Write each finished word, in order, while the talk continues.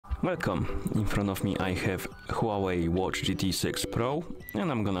Welcome. In front of me I have HUAWEI Watch GT 6 Pro,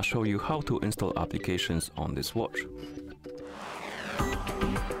 and I'm gonna show you how to install applications on this watch.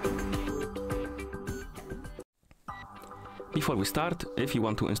 Before we start, if you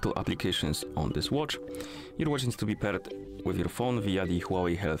want to install applications on this watch, your watch needs to be paired with your phone via the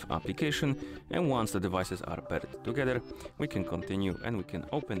HUAWEI Health application, and once the devices are paired together, we can continue and we can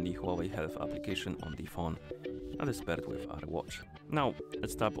open the HUAWEI Health application on the phone that is paired with our watch. Now,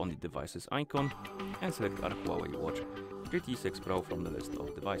 let's tap on the devices icon and select our HUAWEI Watch GT 6 Pro from the list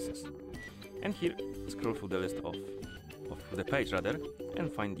of devices. And here, scroll through the list of the page rather,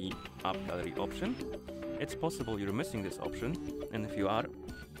 and find the AppGallery option. It's possible you're missing this option, and if you are,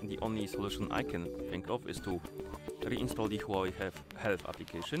 the only solution I can think of is to reinstall the HUAWEI Health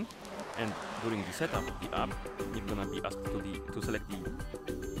application, and during the setup of the app, you're gonna be asked to select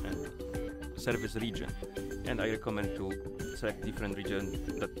the service region, and I recommend to select different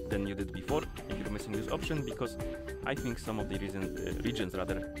region than you did before if you're missing this option, because I think some of the regions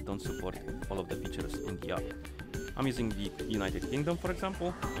don't support all of the features in the app. I'm using the United Kingdom, for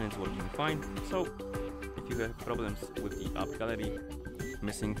example, and it's working fine. So if you have problems with the AppGallery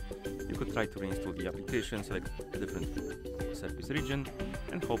missing, you could try to reinstall the application, select a different service region,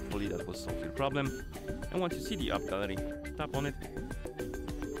 and hopefully that will solve your problem. And once you see the AppGallery, tap on it.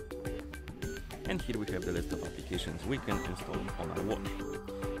 And here we have the list of applications we can install on our watch.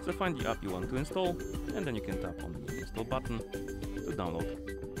 So find the app you want to install, and then you can tap on the install button to download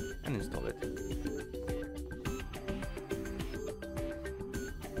and install it.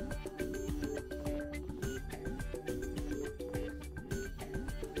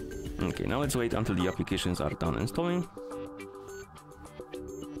 Okay, now let's wait until the applications are done installing.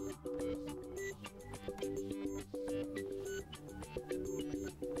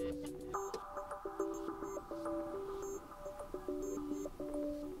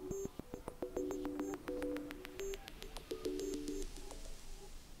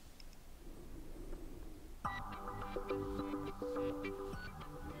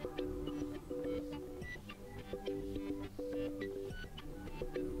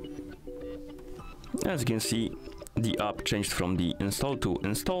 As you can see, the app changed from the installed to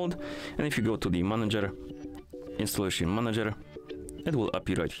installed, and if you go to the manager, installation manager, it will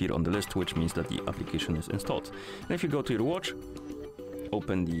appear right here on the list, which means that the application is installed. And if you go to your watch,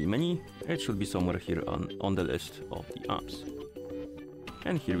 open the menu, it should be somewhere here on the list of the apps.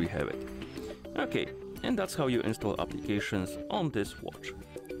 And here we have it. Okay, and that's how you install applications on this watch.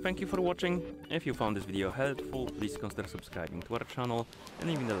 Thank you for watching. If you found this video helpful, please consider subscribing to our channel and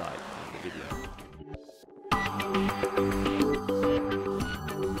leaving a like on the video.